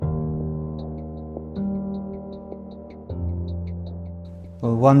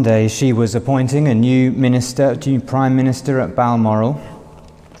Well, one day she was appointing a new Prime Minister at Balmoral.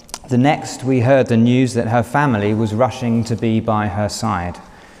 The next we heard the news that her family was rushing to be by her side.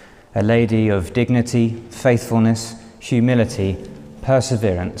 A lady of dignity, faithfulness, humility,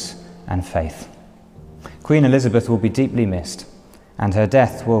 perseverance and faith. Queen Elizabeth will be deeply missed, and her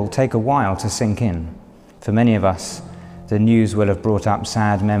death will take a while to sink in. For many of us, the news will have brought up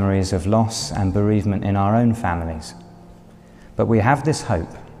sad memories of loss and bereavement in our own families. But we have this hope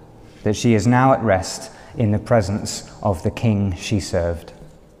that she is now at rest in the presence of the King she served.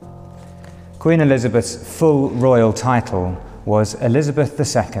 Queen Elizabeth's full royal title was Elizabeth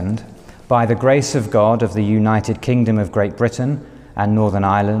II, by the grace of God of the United Kingdom of Great Britain and Northern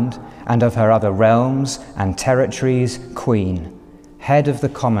Ireland, and of her other realms and territories, Queen, Head of the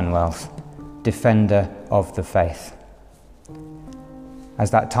Commonwealth, Defender of the Faith.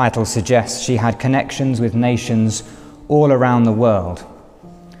 As that title suggests, she had connections with nations all around the world.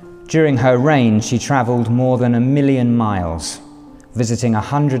 During her reign, she travelled more than 1 million miles, visiting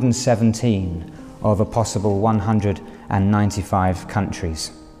 117 of a possible 195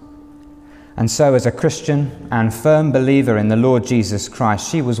 countries. And so, as a Christian and firm believer in the Lord Jesus Christ,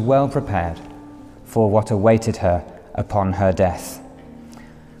 she was well prepared for what awaited her upon her death.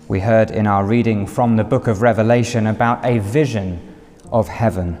 We heard in our reading from the book of Revelation about a vision of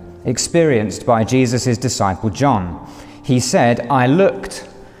heaven experienced by Jesus' disciple John. He said, "I looked,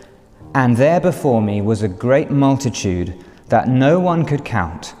 and there before me was a great multitude that no one could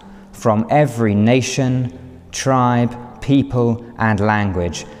count, from every nation, tribe, people, and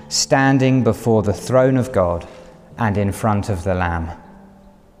language, standing before the throne of God and in front of the Lamb."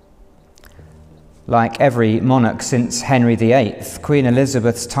 Like every monarch since Henry VIII, Queen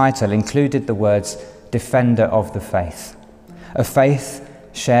Elizabeth's title included the words Defender of the Faith, a faith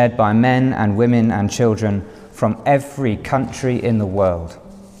shared by men and women and children from every country in the world.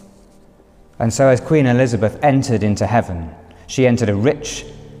 And so as Queen Elizabeth entered into heaven, she entered a rich,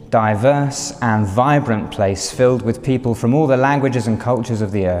 diverse and vibrant place filled with people from all the languages and cultures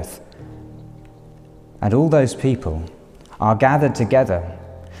of the earth. And all those people are gathered together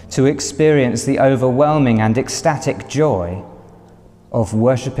to experience the overwhelming and ecstatic joy of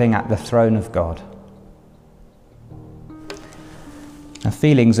worshipping at the throne of God. Now,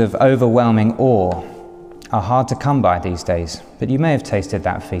 feelings of overwhelming awe are hard to come by these days, but you may have tasted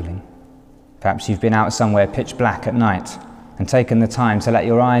that feeling. Perhaps you've been out somewhere pitch black at night and taken the time to let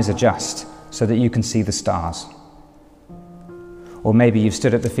your eyes adjust so that you can see the stars. Or maybe you've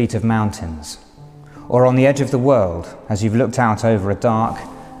stood at the feet of mountains, or on the edge of the world as you've looked out over a dark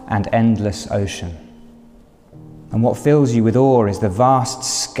and endless ocean. And what fills you with awe is the vast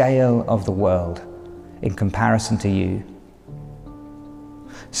scale of the world in comparison to you.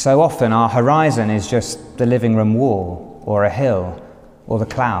 So often our horizon is just the living room wall, or a hill, or the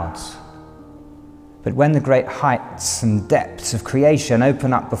clouds. But when the great heights and depths of creation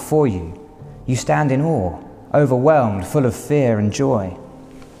open up before you, you stand in awe, overwhelmed, full of fear and joy.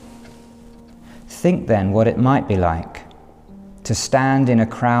 Think then what it might be like to stand in a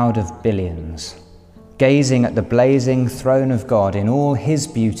crowd of billions, gazing at the blazing throne of God in all His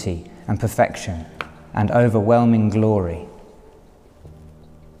beauty and perfection and overwhelming glory.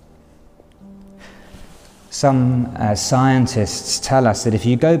 Some scientists tell us that if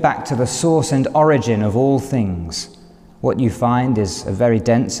you go back to the source and origin of all things, what you find is a very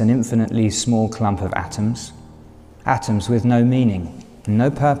dense and infinitely small clump of atoms. Atoms with no meaning, and no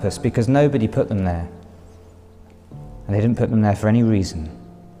purpose, because nobody put them there. And they didn't put them there for any reason.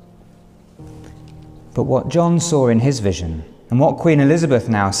 But what John saw in his vision, and what Queen Elizabeth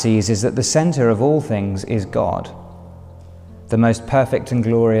now sees, is that the center of all things is God, the most perfect and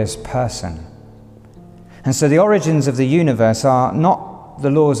glorious person. And so the origins of the universe are not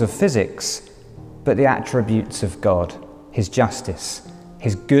the laws of physics, but the attributes of God, His justice,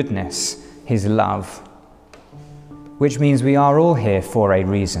 His goodness, His love. Which means we are all here for a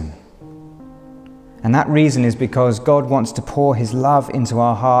reason. And that reason is because God wants to pour His love into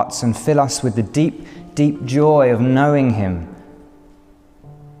our hearts and fill us with the deep, deep joy of knowing Him.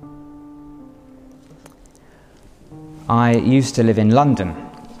 I used to live in London.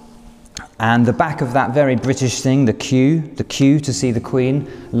 And the back of that very British thing, the queue to see the Queen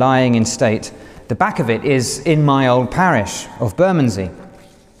lying in state, the back of it is in my old parish of Bermondsey.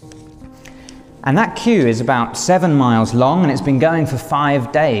 And that queue is about 7 miles long, and it's been going for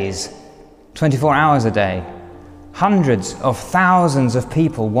 5 days, 24 hours a day. Hundreds of thousands of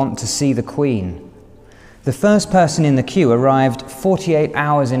people want to see the Queen. The first person in the queue arrived 48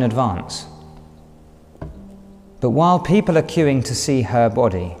 hours in advance. But while people are queuing to see her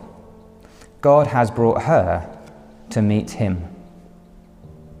body, God has brought her to meet Him.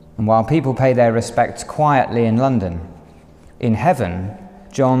 And while people pay their respects quietly in London, in heaven,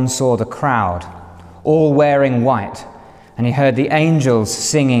 John saw the crowd, all wearing white, and he heard the angels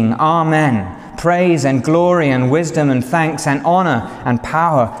singing, "Amen, praise and glory and wisdom and thanks and honor and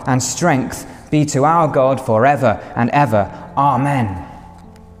power and strength be to our God forever and ever. Amen."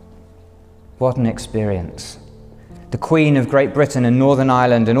 What an experience. The Queen of Great Britain and Northern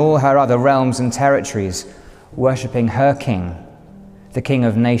Ireland and all her other realms and territories worshipping her King, the King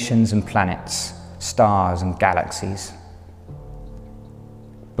of nations and planets, stars and galaxies.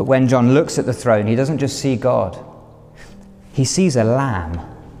 But when John looks at the throne, he doesn't just see God. He sees a lamb.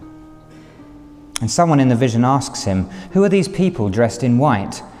 And someone in the vision asks him, "Who are these people dressed in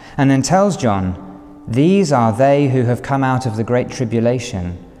white?" And then tells John, "These are they who have come out of the great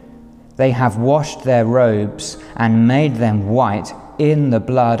tribulation. They have washed their robes and made them white in the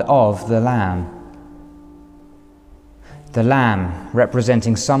blood of the Lamb." The Lamb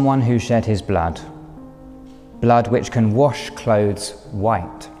representing someone who shed his blood, blood which can wash clothes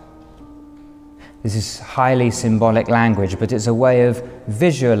white. This is highly symbolic language, but it's a way of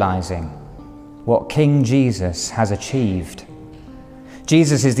visualizing what King Jesus has achieved.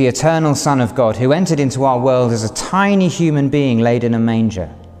 Jesus is the eternal Son of God who entered into our world as a tiny human being laid in a manger,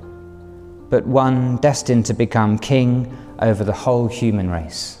 but one destined to become king over the whole human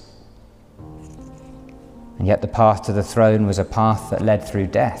race. And yet the path to the throne was a path that led through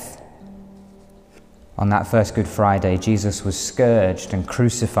death. On that first Good Friday, Jesus was scourged and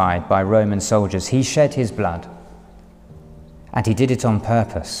crucified by Roman soldiers. He shed his blood, and he did it on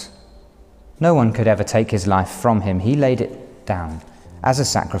purpose. No one could ever take his life from him. He laid it down as a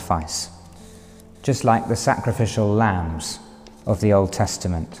sacrifice, just like the sacrificial lambs of the Old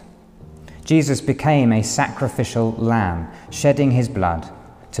Testament. Jesus became a sacrificial lamb, shedding his blood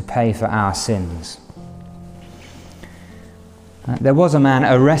to pay for our sins. There was a man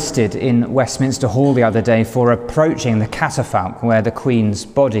arrested in Westminster Hall the other day for approaching the catafalque where the Queen's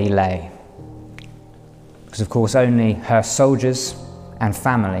body lay. Because of course only her soldiers and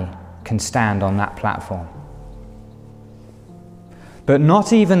family can stand on that platform. But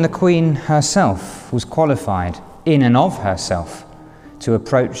not even the Queen herself was qualified, in and of herself, to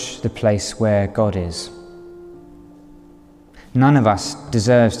approach the place where God is. None of us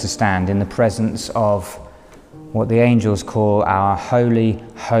deserves to stand in the presence of what the angels call our holy,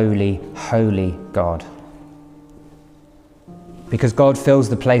 holy, holy God. Because God fills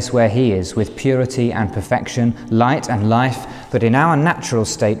the place where he is with purity and perfection, light and life, but in our natural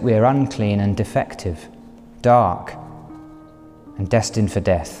state we are unclean and defective, dark and destined for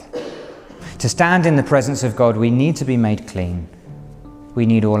death. To stand in the presence of God, we need to be made clean. We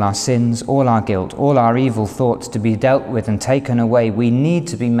need all our sins, all our guilt, all our evil thoughts to be dealt with and taken away. We need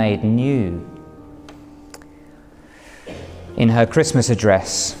to be made new. In her Christmas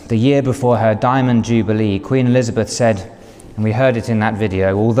address, the year before her Diamond Jubilee, Queen Elizabeth said, and we heard it in that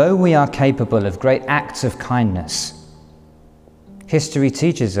video, "Although we are capable of great acts of kindness, history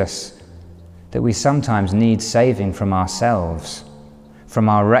teaches us that we sometimes need saving from ourselves, from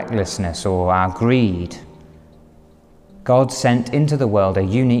our recklessness or our greed. God sent into the world a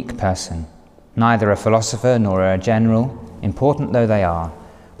unique person, neither a philosopher nor a general, important though they are,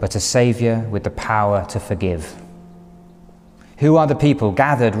 but a saviour with the power to forgive." Who are the people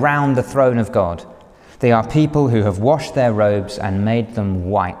gathered round the throne of God? They are people who have washed their robes and made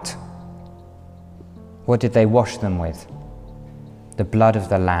them white. What did they wash them with? The blood of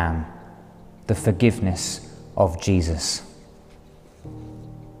the Lamb, the forgiveness of Jesus.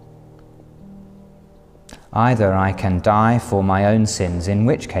 Either I can die for my own sins, in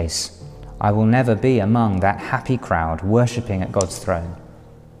which case I will never be among that happy crowd worshipping at God's throne,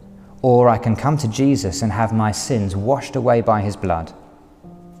 or I can come to Jesus and have my sins washed away by his blood.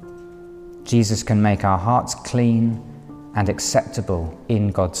 Jesus can make our hearts clean and acceptable in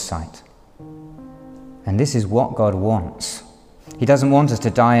God's sight. And this is what God wants. He doesn't want us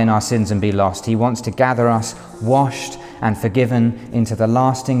to die in our sins and be lost. He wants to gather us washed and forgiven into the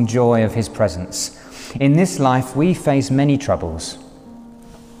lasting joy of his presence. In this life, we face many troubles.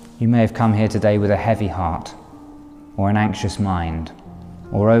 You may have come here today with a heavy heart, or an anxious mind,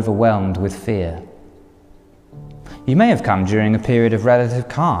 or overwhelmed with fear. You may have come during a period of relative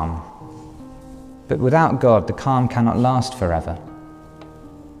calm, but without God, the calm cannot last forever.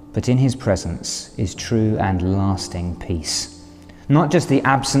 But in his presence is true and lasting peace. Not just the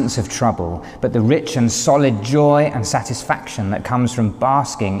absence of trouble, but the rich and solid joy and satisfaction that comes from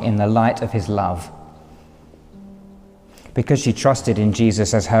basking in the light of his love. Because she trusted in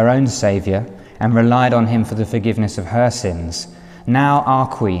Jesus as her own Saviour and relied on him for the forgiveness of her sins, now our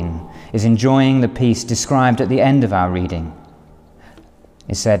Queen is enjoying the peace described at the end of our reading.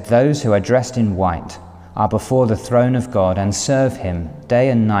 It said, "Those who are dressed in white are before the throne of God and serve him day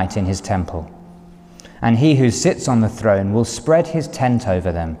and night in his temple. And he who sits on the throne will spread his tent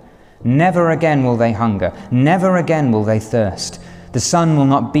over them. Never again will they hunger, never again will they thirst. The sun will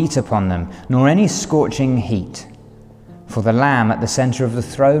not beat upon them, nor any scorching heat. For the Lamb at the center of the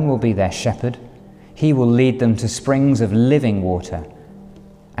throne will be their shepherd. He will lead them to springs of living water,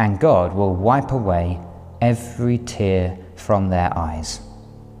 and God will wipe away every tear from their eyes."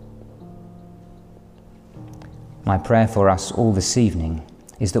 My prayer for us all this evening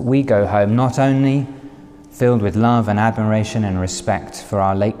is that we go home not only filled with love and admiration and respect for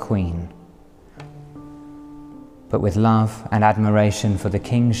our late Queen, but with love and admiration for the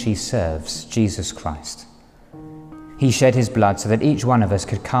King she serves, Jesus Christ. He shed his blood so that each one of us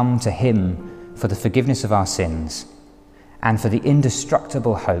could come to him for the forgiveness of our sins and for the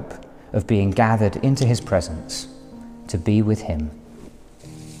indestructible hope of being gathered into his presence to be with him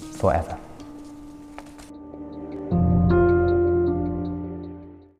forever.